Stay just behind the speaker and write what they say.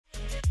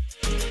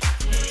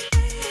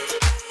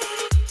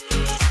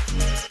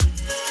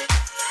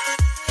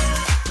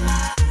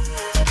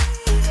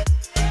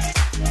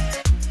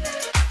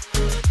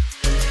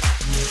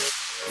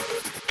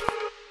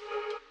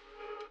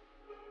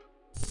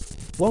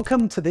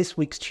Welcome to this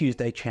week's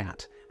Tuesday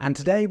Chat, and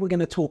today we're going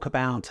to talk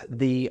about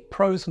the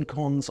pros and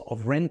cons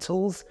of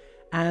rentals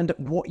and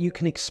what you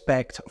can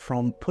expect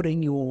from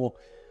putting your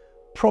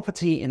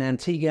property in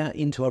Antigua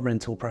into a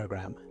rental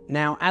program.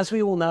 Now, as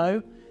we all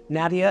know,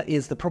 Nadia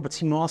is the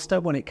property master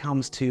when it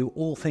comes to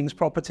all things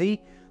property,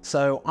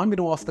 so I'm going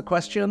to ask the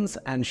questions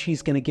and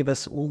she's going to give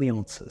us all the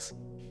answers.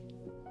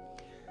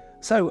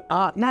 So,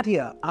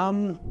 Nadia,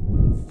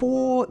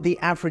 for the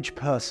average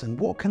person,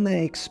 what can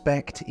they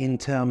expect in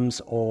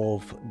terms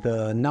of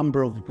the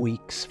number of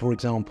weeks, for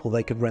example,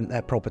 they could rent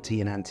their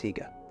property in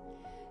Antigua?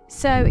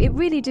 So it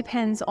really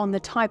depends on the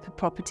type of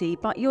property,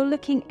 but you're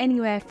looking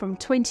anywhere from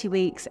 20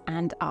 weeks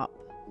and up.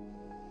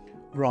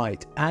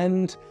 Right,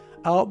 and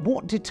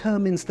what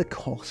determines the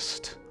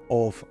cost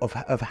of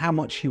how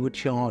much you would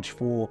charge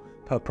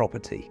per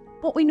property?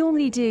 What we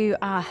normally do,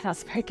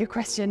 that's a very good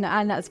question,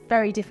 and that's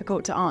very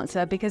difficult to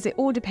answer because it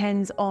all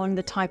depends on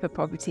the type of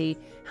property.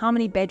 How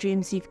many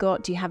bedrooms you've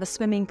got? Do you have a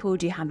swimming pool?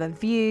 Do you have a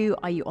view?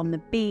 Are you on the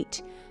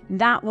beach?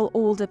 That will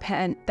all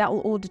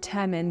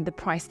determine the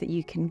price that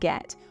you can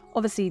get.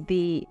 Obviously,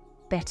 the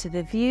better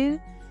the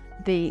view,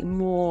 the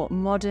more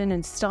modern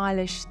and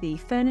stylish the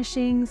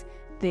furnishings,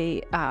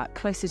 the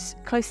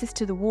closest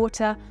to the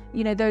water,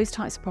 you know, those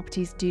types of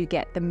properties do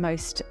get the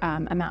most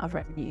amount of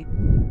revenue.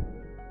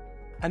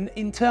 And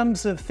in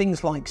terms of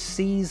things like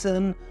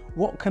season,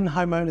 what can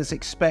homeowners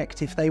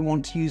expect if they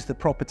want to use the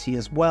property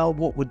as well?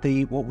 What would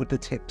the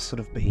tips sort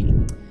of be?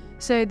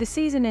 So the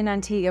season in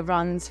Antigua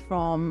runs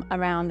from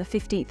around the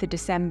 15th of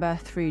December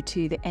through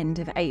to the end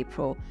of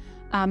April.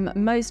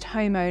 Most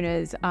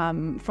homeowners,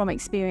 from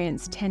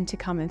experience, tend to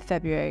come in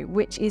February,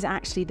 which is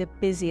actually the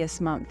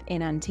busiest month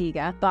in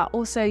Antigua. But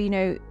also, you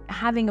know,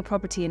 having a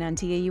property in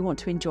Antigua, you want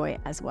to enjoy it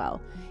as well.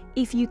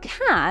 If you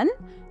can,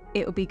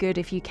 it would be good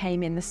if you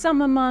came in the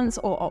summer months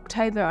or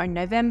October or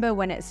November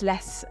when it's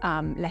less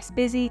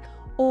busy.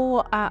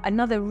 Or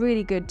another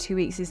really good 2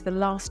 weeks is the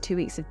last 2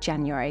 weeks of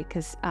January,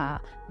 because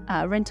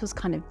rentals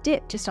kind of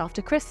dip just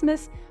after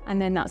Christmas,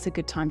 and then that's a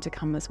good time to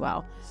come as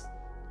well.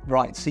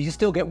 Right, so you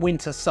still get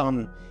winter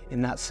sun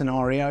in that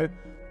scenario,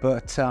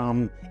 but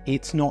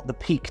it's not the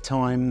peak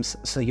times,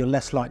 so you're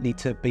less likely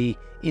to be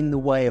in the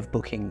way of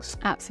bookings.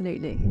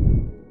 Absolutely.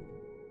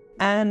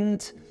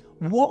 And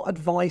what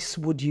advice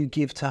would you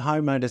give to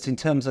homeowners in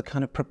terms of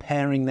kind of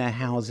preparing their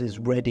houses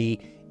ready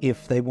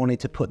if they wanted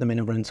to put them in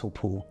a rental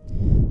pool?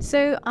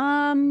 So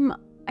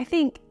I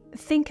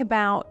think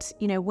about,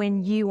 you know,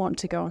 when you want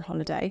to go on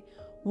holiday,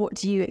 what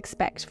do you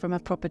expect from a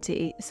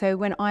property? So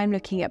when I'm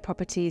looking at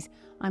properties,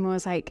 I'm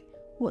always like,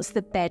 what's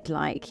the bed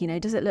like? You know,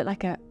 does it look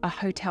like a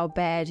hotel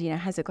bed? You know,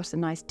 has it got a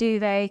nice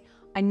duvet?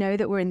 I know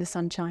that we're in the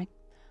sunshine.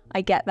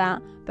 I get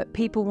that, but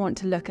people want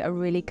to look at a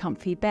really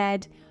comfy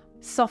bed,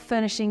 soft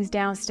furnishings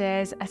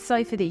downstairs, a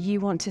sofa that you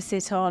want to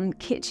sit on,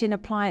 kitchen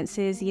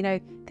appliances. You know,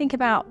 think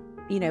about,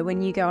 you know,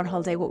 when you go on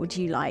holiday, what would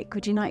you like?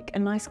 Would you like a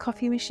nice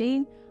coffee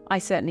machine? I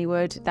certainly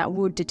would. That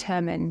would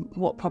determine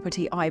what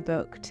property I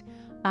booked.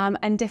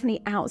 And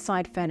definitely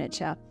outside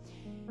furniture.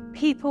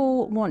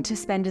 People want to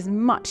spend as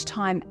much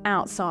time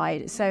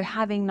outside, so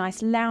having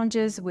nice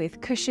lounges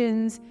with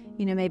cushions,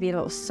 you know, maybe a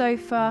little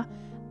sofa.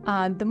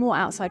 The more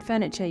outside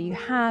furniture you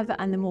have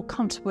and the more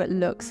comfortable it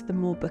looks, the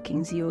more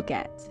bookings you'll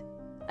get.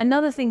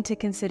 Another thing to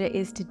consider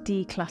is to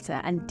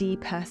declutter and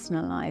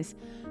depersonalize.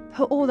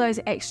 Put all those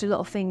extra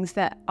little things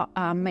that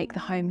make the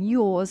home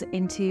yours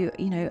into,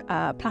 you know,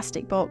 a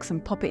plastic box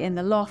and pop it in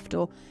the loft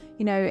or,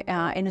 you know,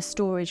 in a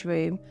storage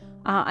room.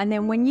 And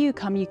then when you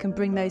come, you can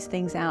bring those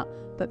things out.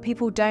 But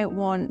people don't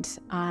want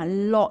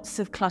lots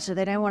of clutter.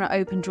 They don't want to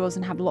open drawers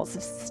and have lots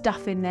of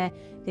stuff in there.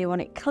 They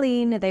want it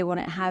clean. They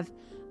want to have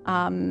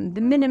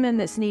the minimum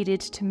that's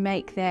needed to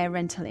make their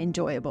rental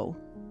enjoyable.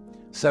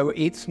 So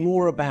it's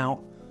more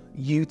about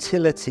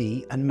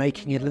utility and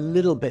making it a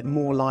little bit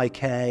more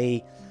like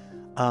a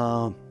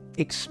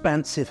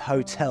expansive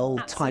hotel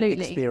type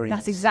experience.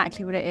 That's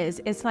exactly what it is.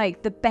 It's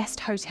like the best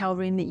hotel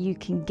room that you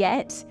can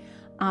get.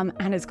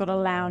 And it's got a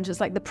lounge.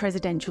 It's like the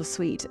presidential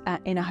suite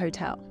in a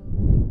hotel.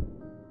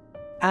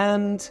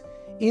 And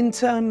in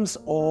terms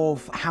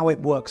of how it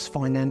works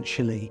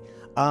financially,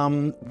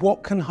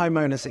 what can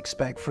homeowners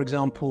expect? For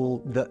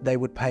example, that they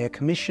would pay a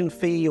commission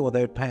fee or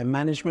they would pay a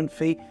management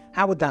fee?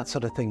 How would that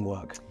sort of thing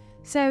work?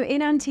 So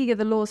in Antigua,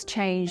 the laws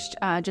changed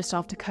just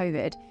after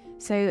COVID.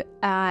 So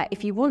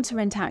if you want to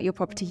rent out your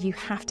property, you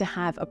have to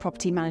have a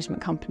property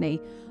management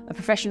company, a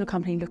professional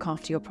company look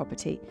after your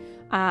property.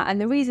 And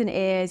the reason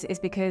is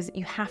because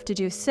you have to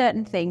do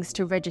certain things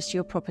to register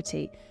your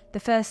property. The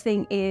first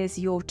thing is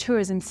your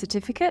tourism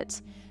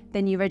certificate.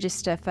 Then you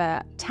register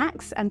for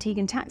tax,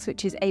 Antiguan tax,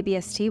 which is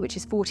ABST, which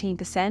is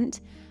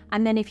 14%.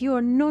 And then if you're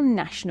a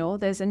non-national,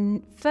 there's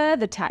a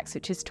further tax,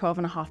 which is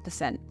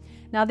 12.5%.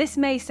 Now this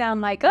may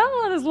sound like,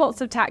 oh, there's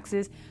lots of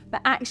taxes,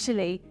 but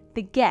actually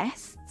the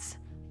guests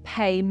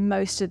pay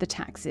most of the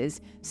taxes.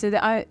 So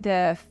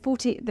the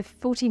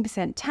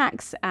 14%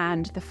 tax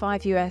and the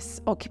 $5 US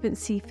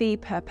occupancy fee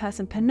per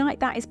person per night,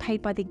 that is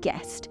paid by the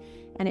guest.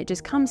 And it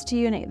just comes to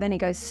you and then it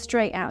goes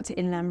straight out to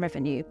inland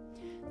revenue.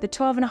 The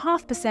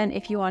 12.5%,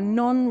 if you are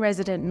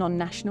non-resident,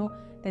 non-national,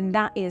 then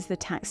that is the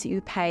tax that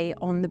you pay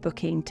on the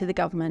booking to the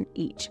government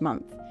each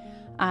month.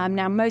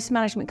 Now, most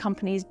management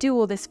companies do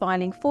all this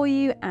filing for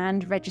you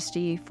and register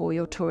you for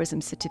your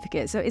tourism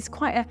certificate. So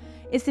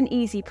it's an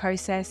easy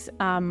process,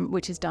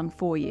 which is done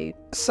for you.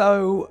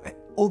 So,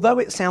 although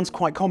it sounds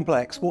quite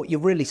complex, what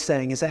you're really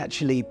saying is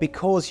actually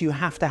because you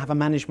have to have a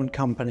management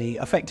company,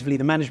 effectively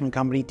the management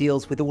company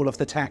deals with all of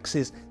the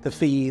taxes, the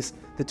fees,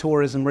 the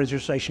tourism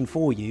registration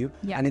for you.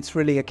 Yeah. And it's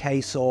really a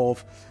case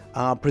of,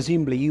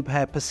 presumably you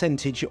pay a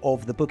percentage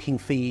of the booking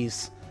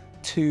fees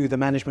to the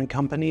management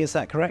company, is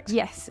that correct?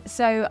 Yes.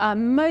 So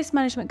most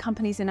management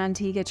companies in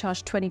Antigua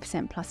charge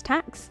 20% plus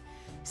tax.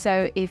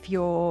 So if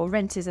your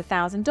rent is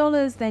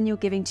 $1,000, then you're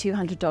giving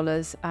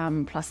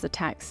 $200 plus the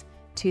tax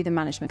to the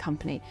management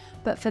company.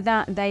 But for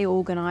that, they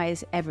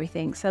organise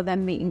everything. So they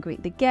meet and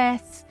greet the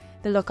guests,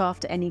 they look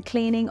after any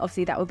cleaning.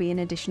 Obviously, that will be an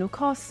additional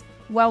cost,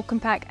 welcome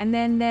pack, and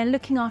then they're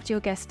looking after your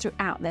guests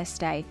throughout their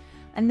stay.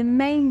 And the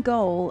main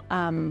goal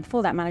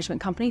for that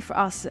management company, for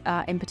us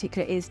in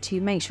particular, is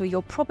to make sure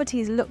your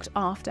property is looked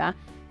after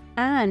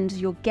and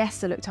your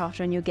guests are looked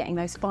after and you're getting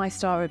those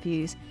 5-star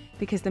reviews.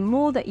 Because the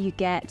more that you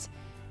get,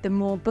 the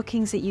more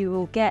bookings that you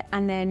will get,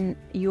 and then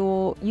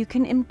you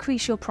can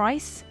increase your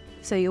price.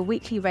 So your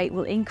weekly rate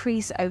will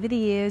increase over the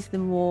years, the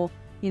more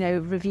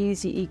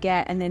reviews that you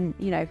get, and then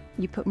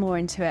you put more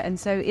into it. And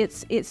so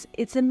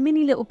it's a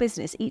mini little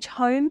business. Each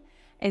home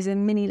is a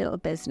mini little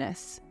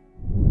business.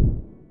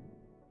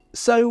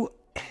 So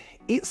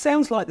it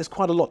sounds like there's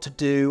quite a lot to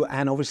do,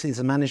 and obviously it's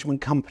a management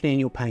company and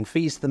you're paying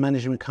fees to the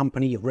management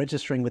company, you're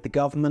registering with the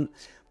government,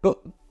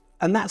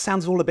 and that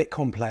sounds all a bit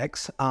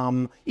complex,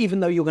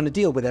 even though you're going to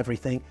deal with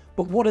everything.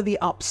 But what are the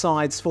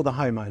upsides for the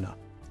homeowner?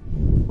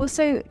 Well,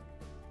 so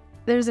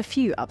there's a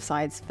few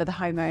upsides for the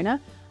homeowner.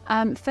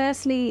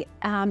 Firstly,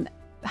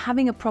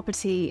 having a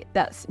property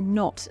that's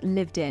not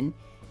lived in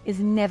is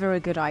never a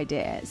good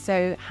idea.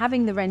 So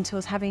having the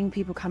rentals, having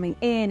people coming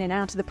in and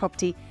out of the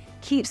property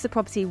keeps the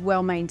property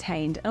well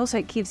maintained, and also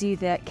it gives you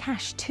the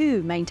cash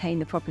to maintain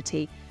the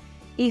property.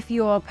 If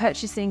you're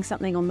purchasing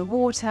something on the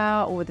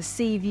water or the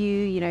sea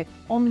view,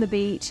 on the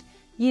beach,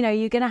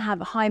 you're going to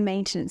have a high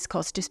maintenance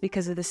cost just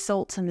because of the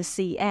salt and the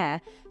sea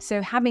air.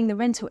 So having the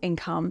rental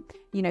income,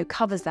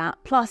 covers that.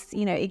 Plus,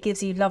 it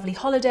gives you lovely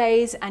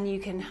holidays, and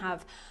you can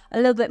have a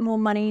little bit more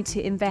money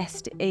to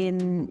invest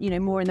in,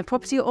 more in the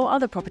property or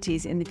other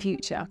properties in the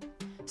future.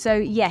 So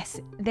yes,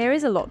 there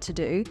is a lot to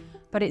do,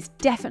 but it's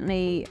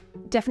definitely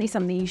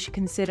something you should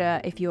consider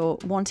if you're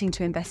wanting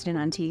to invest in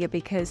Antigua,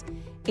 because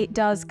it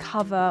does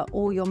cover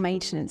all your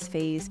maintenance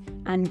fees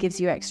and gives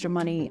you extra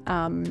money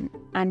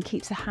and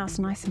keeps the house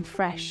nice and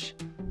fresh.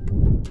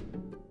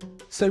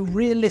 So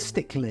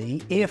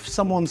realistically, if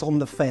someone's on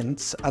the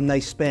fence and they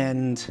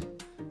spend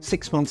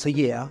 6 months a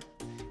year,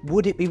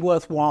 would it be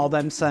worthwhile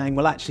them saying,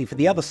 well, actually, for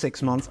the other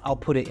 6 months, I'll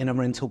put it in a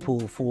rental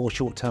pool for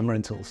short-term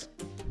rentals?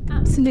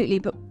 Absolutely,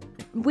 but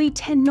we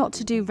tend not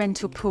to do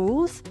rental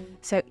pools.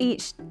 So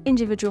each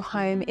individual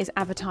home is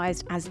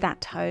advertised as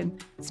that home.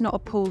 It's not a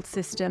pooled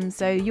system.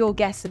 So your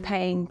guests are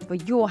paying for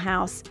your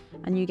house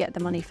and you get the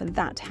money for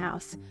that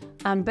house.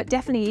 But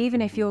definitely,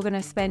 even if you're going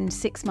to spend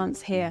 6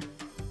 months here,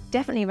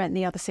 definitely rent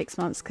the other 6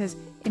 months, because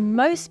in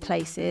most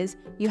places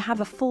you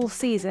have a full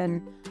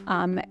season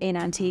in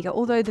Antigua.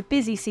 Although the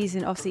busy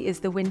season obviously is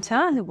the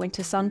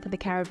winter sun for the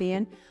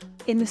Caribbean.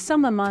 In the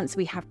summer months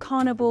we have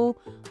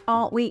Carnival,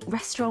 Art Week,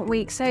 Restaurant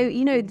Week. So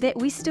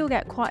we still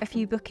get quite a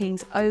few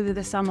bookings over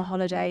the summer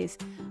holidays.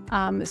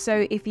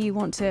 So if you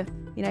want to,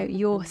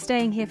 you're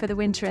staying here for the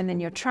winter and then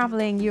you're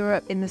traveling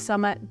Europe in the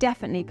summer,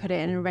 definitely put it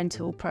in a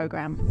rental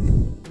program.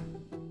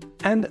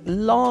 And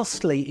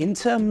lastly, in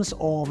terms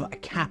of a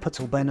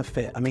capital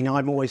benefit,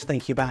 I'm always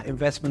thinking about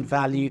investment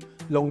value,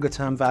 longer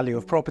term value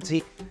of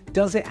property.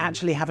 Does it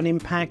actually have an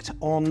impact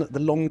on the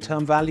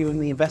long-term value and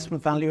the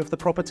investment value of the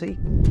property?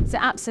 So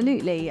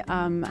absolutely,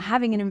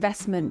 having an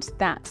investment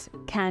that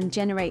can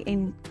generate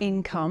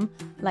income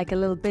like a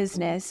little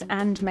business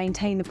and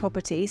maintain the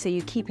property, so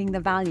you're keeping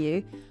the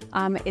value,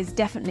 is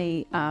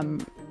definitely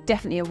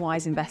a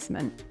wise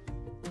investment.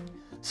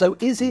 So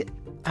is it,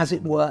 as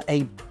it were,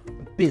 a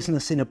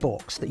business in a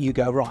box that you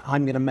go, right,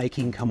 I'm going to make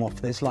income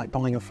off this, like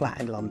buying a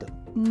flat in London?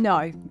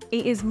 No,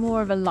 it is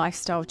more of a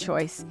lifestyle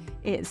choice.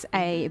 It's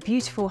a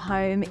beautiful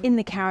home in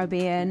the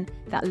Caribbean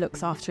that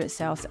looks after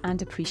itself and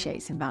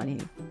appreciates in value.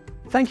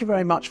 Thank you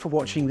very much for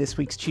watching this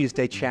week's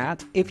Tuesday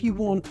Chat. If you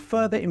want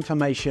further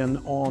information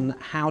on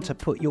how to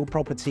put your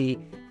property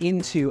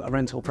into a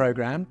rental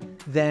program,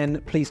 then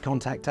please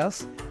contact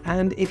us.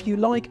 And if you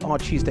like our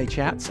Tuesday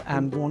Chats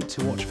and want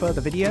to watch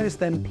further videos,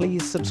 then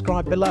please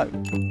subscribe below.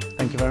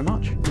 Thank you very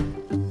much.